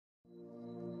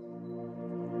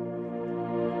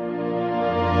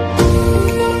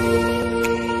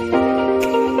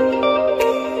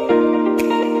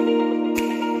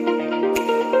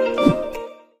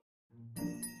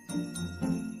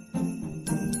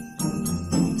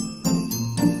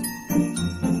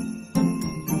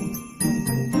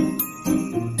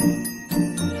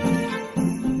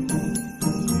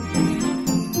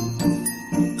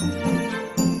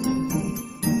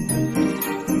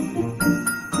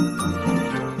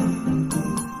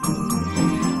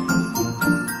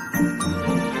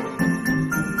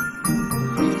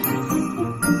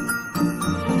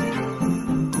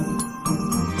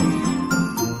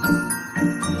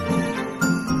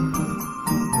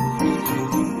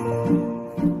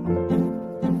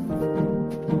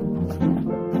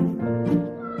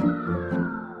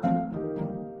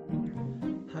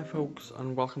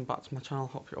welcome back to my channel.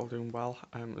 Hope you're all doing well.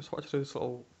 Just wanted to do this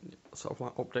little sort of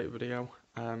like update video.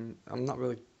 I'm not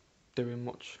really doing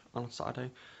much on a Saturday,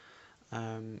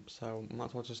 so might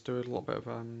as well just do a little bit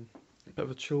of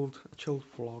a chilled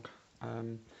vlog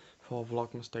for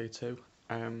Vlogmas Day 2.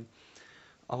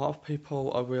 A lot of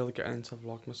people are really getting into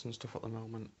Vlogmas and stuff at the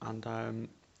moment, and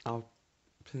I've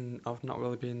not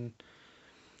really been.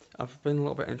 I've been a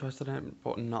little bit interested in it,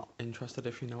 but not interested,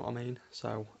 if you know what I mean.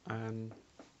 So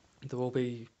there will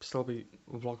still be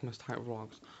Vlogmas type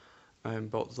vlogs,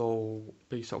 but they'll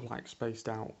be sort of like spaced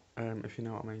out, if you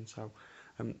know what I mean. So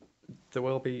there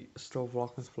will be still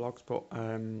Vlogmas vlogs, but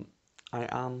I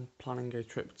am planning a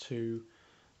trip to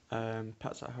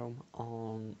Pets at Home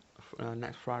on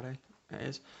next Friday. It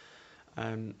is.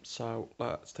 So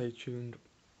stay tuned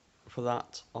for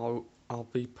that. I'll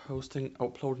be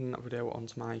uploading that video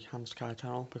onto my Hamster Care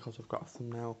channel because I've got a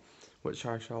thumbnail which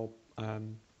I shall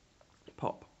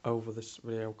pop over this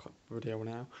video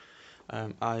now.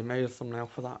 I made a thumbnail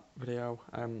for that video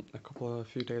a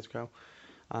few days ago,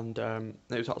 and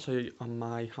it was actually on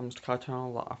my Hamster Care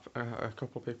channel that a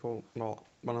couple of people, well,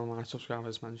 one of my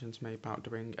subscribers mentioned to me about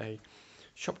doing a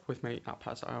shop with me at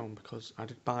Pets at Home, because I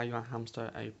did buy my hamster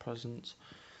a present,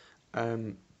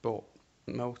 but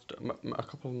a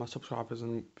couple of my subscribers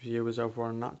and viewers over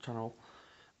on that channel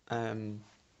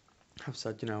have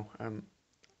said, you know,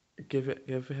 give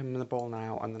him the ball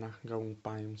now, and then I can go and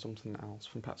buy him something else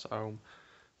from Pets at Home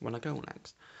when I go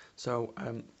next. So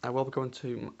I will be going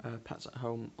to Pets at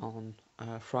Home on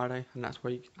Friday next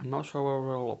week. I'm not sure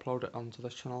whether I'll upload it onto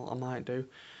this channel. I might do.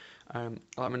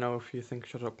 Let me know if you think I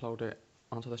should upload it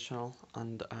onto this channel,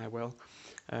 and I will.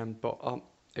 But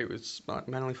it was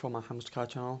mainly for my Hamster Care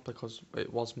channel, because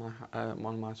it was my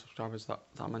one of my subscribers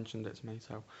that mentioned it to me.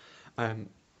 So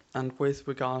and with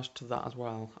regards to that as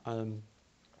well,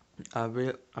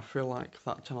 I feel like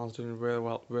that channel is doing really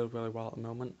well at the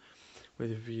moment,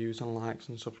 with views and likes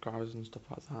and subscribers and stuff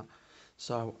like that.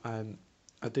 So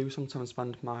I do sometimes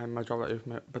spend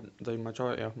the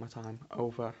majority of my time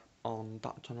over on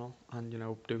that channel, and, you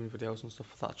know, doing videos and stuff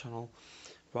for that channel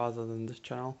rather than this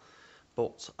channel.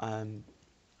 But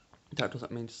that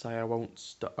doesn't mean to say I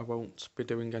won't be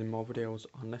doing any more videos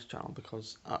on this channel,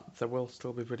 because there will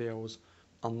still be videos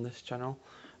on this channel.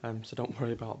 So don't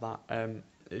worry about that.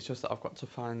 It's just that I've got to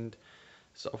find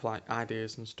sort of like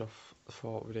ideas and stuff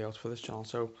for videos for this channel.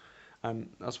 So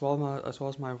as well as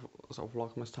my sort of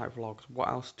Vlogmas type vlogs, what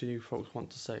else do you folks want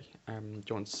to see? Do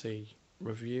you want to see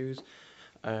reviews,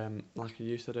 like I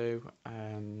used to do?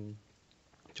 Do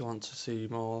you want to see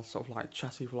more sort of like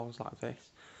chatty vlogs like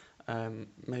this?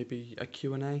 Maybe a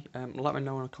Q&A? Let me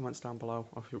know in the comments down below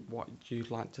of what you'd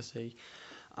like to see.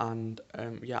 And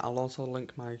yeah, I'll also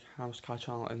link my Hamster Care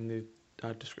channel in the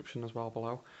description as well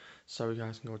below, so you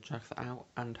guys can go check that out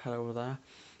and head over there.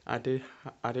 I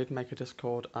did make a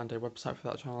Discord and a website for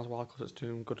that channel as well, because it's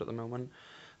doing good at the moment.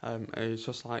 It's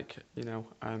just like, you know,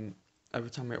 every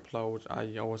time we upload,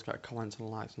 I always get comments and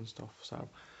likes and stuff. So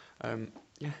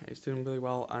yeah, it's doing really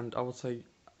well. And I would say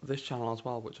this channel as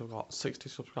well, which I've got 60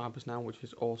 subscribers now, which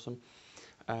is awesome.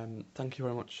 Thank you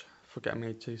very much for getting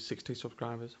me to 60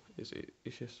 subscribers.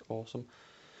 It's just awesome.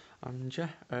 And yeah,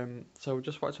 so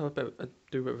just wanted to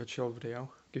do a bit of a chill video,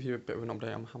 give you a bit of an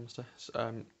update on my hamster,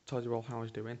 tell you all how he's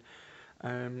doing,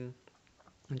 and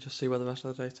just see where the rest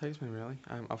of the day takes me, really.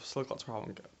 I've still got to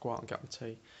go out and get my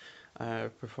tea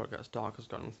before it gets dark, because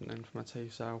I've got nothing in for my tea.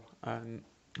 So I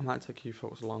might take you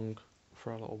folks along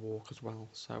for a little walk as well.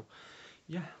 So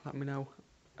yeah, let me know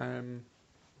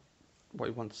what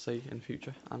you want to see in the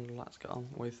future, and let's get on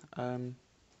with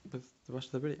the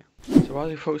rest of the video. So as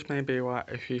you folks may be aware,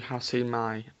 if you have seen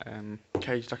my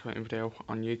cage decorating video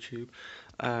on YouTube,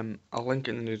 I'll link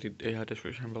it in the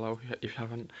description below if you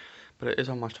haven't, but it is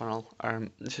on my channel.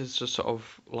 This is just sort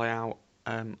of layout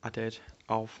I did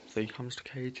of the hamster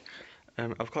cage.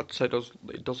 I've got to say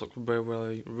it does look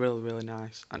really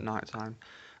nice at night time,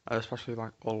 especially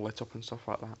like all lit up and stuff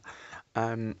like that.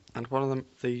 And one of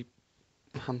the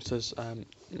hamsters,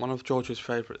 one of George's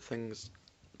favourite things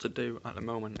to do at the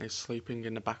moment is sleeping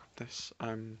in the back of this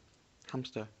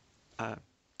hamster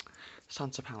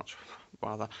Santa pouch,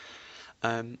 rather.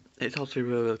 It's actually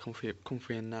really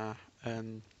comfy in there.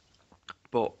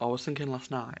 But I was thinking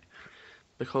last night,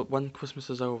 because when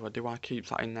Christmas is over, do I keep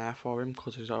that in there for him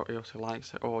because he obviously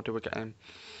likes it, or do we get him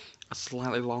a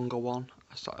slightly longer one?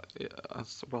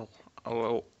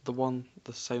 The one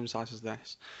the same size as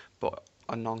this, but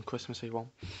a non-Christmassy one.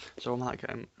 So I might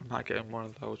get him one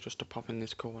of those just to pop in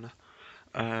this corner.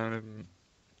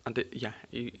 yeah,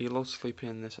 he loves sleeping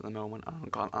in this at the moment.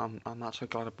 I'm actually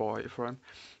glad I bought it for him,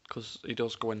 because he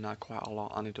does go in there quite a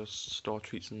lot, and he does store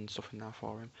treats and stuff in there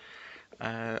for him.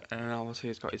 And obviously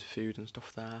he's got his food and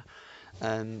stuff there.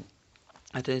 Um,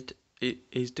 I did.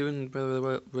 He's doing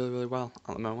really well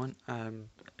at the moment.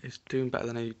 He's doing better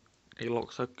than he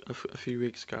looks like a few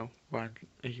weeks ago, when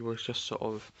he was just sort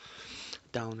of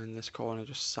down in this corner,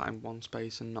 just sat in one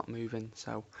space and not moving.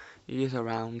 So he is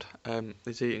around.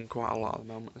 He's eating quite a lot at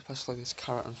the moment, especially this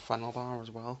carrot and fennel bar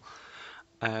as well.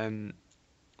 Um,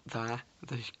 the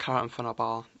carrot and fennel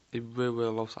bar, he really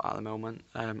loves that at the moment.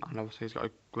 And obviously he's got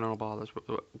a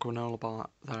granola bar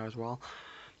there as well.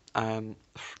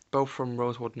 Both from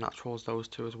Rosewood Naturals, those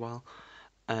two as well.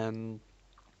 And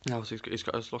obviously he's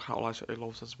got his lookout lights that he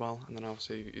loves as well. And then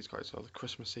obviously he's got his other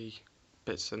Christmassy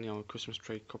bits, and Christmas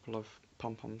tree, couple of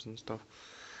pom poms and stuff.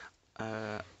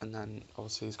 And then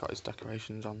obviously he's got his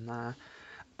decorations on there.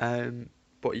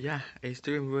 But yeah, he's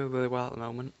doing really well at the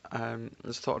moment. I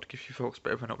just thought I'd give you folks a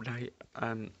bit of an update.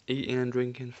 Eating and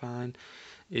drinking fine.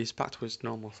 He's back to his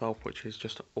normal self, which is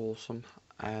just awesome.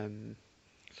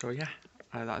 So yeah,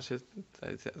 that's his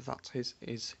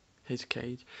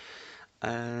cage.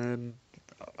 I'm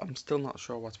still not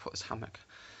sure where to put this hammock.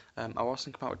 I was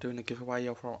thinking about doing a giveaway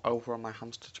over on my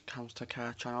Hamster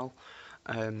Care channel.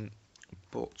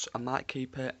 But I might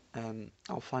keep it.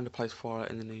 I'll find a place for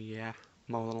it in the new year.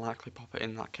 More than likely pop it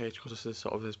in that cage, because this is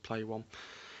sort of his play one.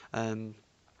 At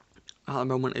the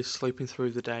moment he's sleeping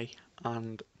through the day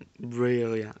and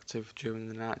really active during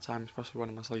the night time, especially when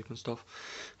I'm asleep and stuff.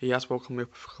 He has woken me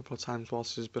up a couple of times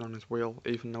whilst he's been on his wheel.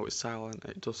 Even though it's silent,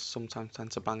 it does sometimes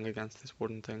tend to bang against this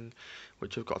wooden thing,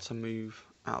 which I've got to move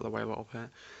out of the way a little bit,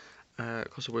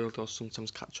 because the wheel does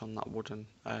sometimes catch on that wooden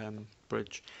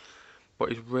bridge. But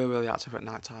he's really active at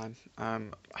night time.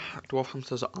 Dwarf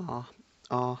hamsters are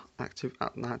active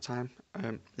at night time.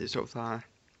 It's sort of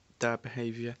their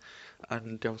behaviour,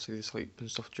 and obviously they sleep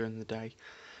and stuff during the day.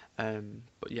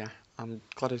 But yeah, I'm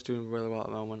glad he's doing really well at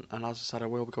the moment. And as I said, I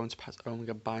will be going to Pets Home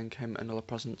and buying him another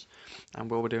present, and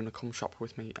we'll be doing a come shop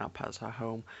with me at Pets at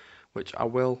Home, which I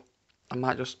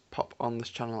might just pop on this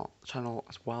channel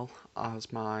as well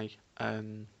as my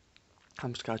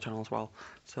Hamster Care channel as well.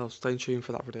 So stay tuned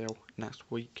for that video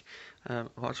next week. I'm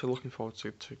actually looking forward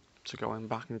to going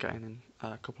back and getting in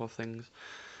a couple of things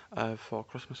for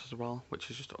Christmas as well,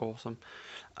 which is just awesome.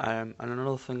 And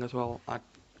another thing as well, I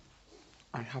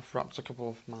have wrapped a couple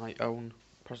of my own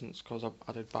presents, because I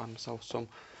did buy myself some.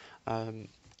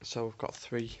 So I've got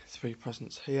three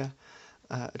presents here.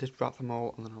 I did wrap them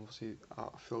all, and then obviously I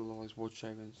filled all his wood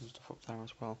shavings and stuff up there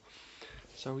as well.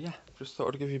 So yeah, just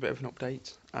thought I'd give you a bit of an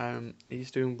update.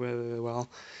 He's doing really well.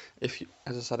 As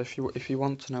I said, if you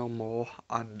want to know more,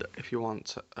 and if you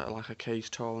want like a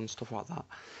cage tour and stuff like that,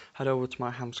 head over to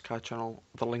my Hamster Care channel.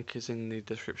 The link is in the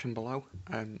description below.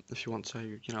 If you want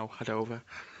to, head over.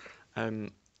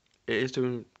 It is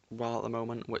doing well at the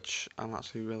moment, which I'm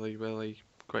actually really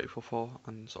grateful for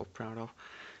and sort of proud of,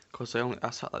 because I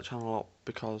set that channel up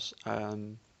because I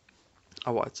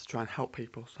wanted to try and help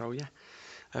people. So yeah.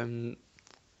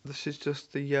 This is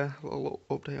just the little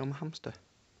update on my hamster.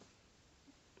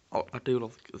 Oh, I do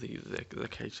love the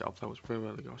cage setup. That was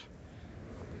really good.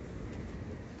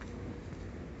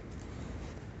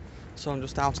 So I'm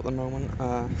just out at the moment.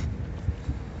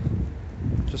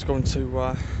 Just going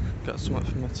to get something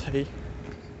for my tea.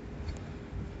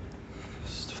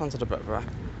 Just fancied a bit of a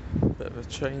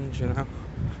change,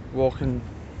 Walking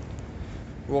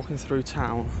through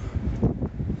town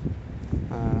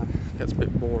gets a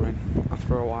bit boring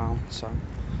after a while, so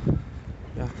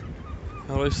yeah.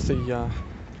 At least the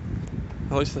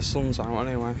sun's out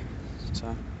anyway.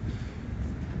 So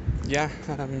yeah.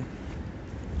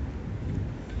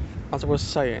 As I was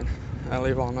saying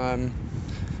earlier on, I'm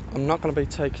not going to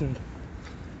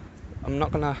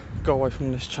go away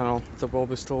from this channel. There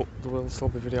will still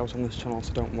be videos on this channel,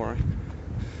 so don't worry.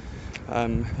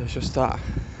 It's just that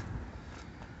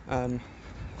I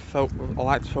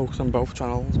like to focus on both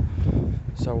channels,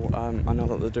 so I know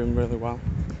that they're doing really well.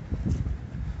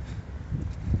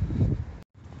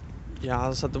 Yeah,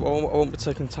 as I said, I won't be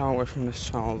taking time away from this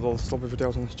channel. There'll still be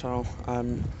videos on this channel. I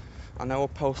know I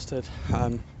posted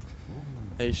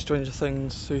a Stranger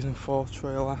Things Season 4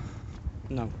 trailer.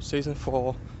 No, Season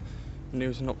 4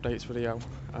 news and updates video.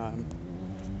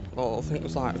 Well, I think it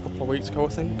was like a couple of weeks ago, I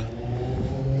think.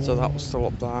 So that was still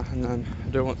up there, and then I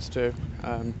do want to do.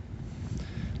 I'm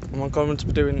going to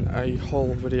be doing a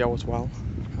haul video as well,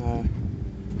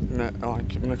 in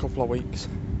a couple of weeks.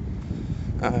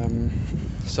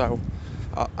 So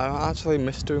I actually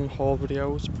miss doing haul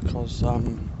videos, because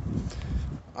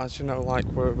as you know, like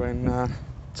we're in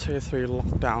tier 3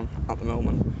 lockdown at the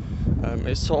moment.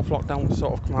 It's sort of lockdown, we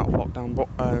sort of come out of lockdown, but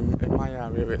in my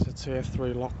area it's a tier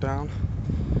 3 lockdown.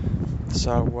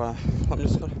 So let me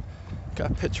just get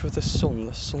a picture of the sun.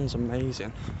 The sun's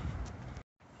amazing.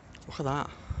 Look at that.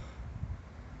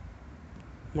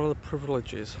 One of the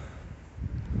privileges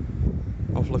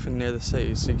of living near the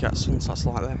sea is you get sunsets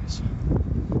like this.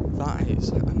 That is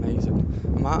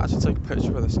amazing. I might actually take a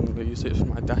picture of this and use it for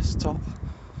my desktop.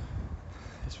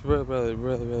 It's really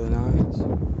nice.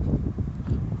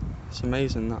 It's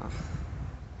amazing that.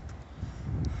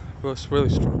 But it's really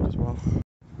strong as well.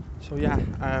 So yeah,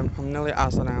 I'm nearly at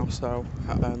Asda now, so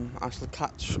I shall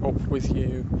catch up with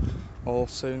you all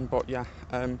soon. But yeah,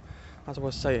 as I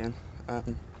was saying,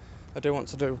 I do want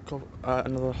to do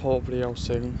another haul video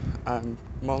soon.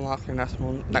 More than likely next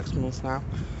month now,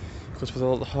 because with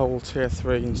all the whole tier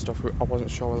 3 and stuff, I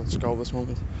wasn't sure whether to go this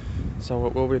month. So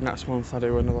it will be next month I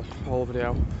do another haul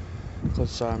video,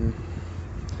 because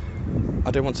I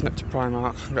do want to nip to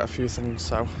Primark and get a few things.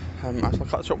 So I shall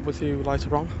catch up with you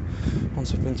later on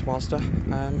once I've been to Asda.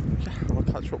 Yeah, I'll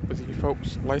catch up with you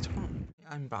folks later on.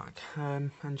 I'm back,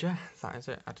 and yeah, that is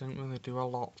it. I didn't really do a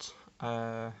lot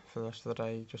for the rest of the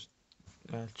day. Just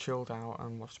chilled out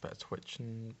and watched a bit of Twitch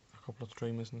and a couple of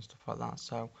streamers and stuff like that.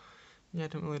 So yeah, I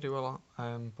didn't really do a lot,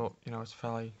 but you know, it's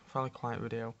a fairly quiet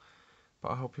video.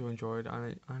 But I hope you enjoyed. I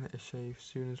need to shave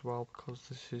soon as well, because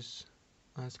this is,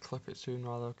 I need to clip it soon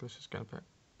rather, because it's getting a bit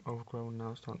overgrown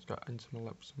now. It's starting to get into my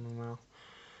lips and my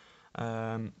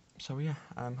mouth. So yeah,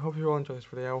 hope you all enjoyed this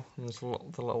video, and there's the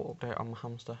little update on my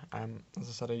hamster. As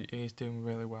I said, he's doing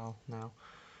really well now.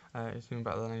 He's doing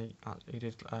better than he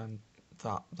did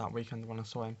that weekend when I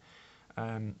saw him.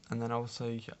 And then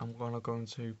obviously I'm gonna go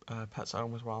into Pets at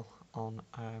Home as well on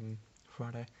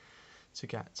Friday to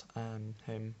get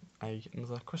him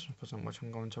another Christmas present, which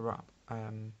I'm going to wrap.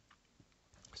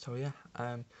 So yeah,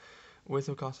 with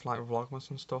regards to like Vlogmas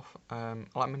and stuff,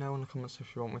 let me know in the comments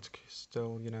if you want me to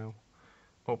still, you know,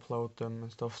 upload them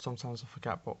and stuff. Sometimes I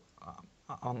forget, but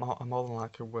I more than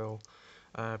likely will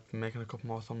be making a couple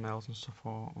more thumbnails and stuff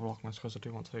for Vlogmas, because I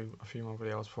do want to do a few more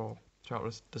videos throughout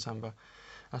this December,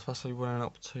 especially running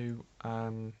up to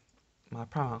my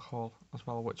Primark haul as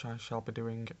well, which I shall be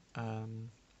doing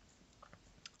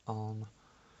on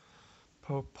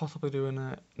possibly doing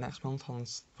it next month on the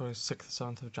 6th or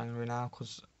 7th of January now,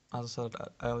 because as I said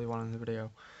earlier on in the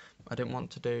video, I didn't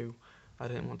want to do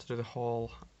the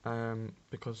haul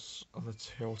because of the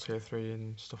whole tier 3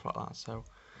 and stuff like that. So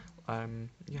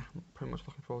yeah, I'm pretty much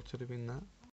looking forward to doing that.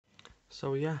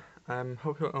 So yeah,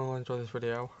 hope you all enjoy this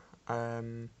video.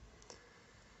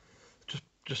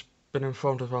 Just been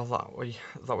informed as well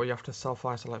that we have to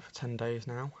self-isolate for 10 days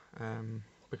now,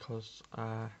 because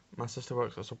my sister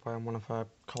works at Subway and one of her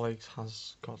colleagues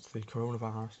has got the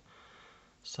coronavirus.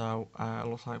 So it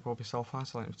looks like we'll be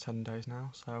self-isolating for 10 days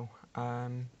now. So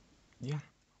yeah,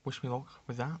 wish me luck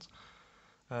with that.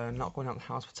 Not going out the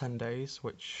house for 10 days,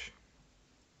 which,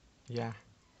 yeah,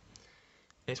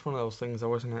 it's one of those things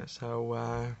though, isn't it?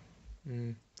 So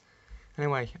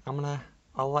anyway,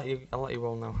 I'll let you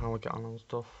all know how I get on and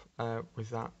stuff with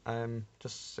that.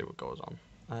 Just see what goes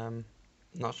on.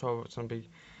 Not sure if it's gonna be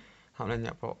happening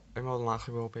yet, but it more than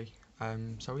likely will be.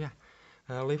 So yeah,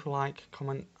 leave a like,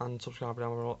 comment, and subscribe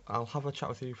down below. I'll have a chat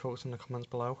with you folks in the comments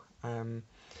below. And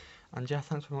yeah,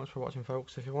 thanks very much for watching,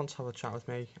 folks. If you want to have a chat with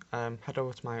me, head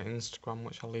over to my Instagram,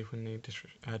 which I'll leave in the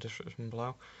description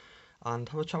below, and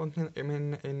have a chat with me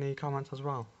in the comments as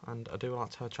well. And I do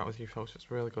like to have a chat with you folks.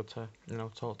 It's really good to, you know,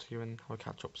 talk to you and have a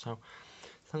catch up. So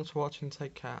thanks for watching,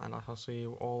 take care, and I'll see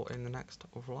you all in the next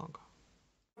vlog.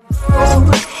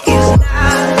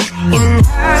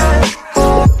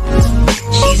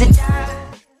 She's a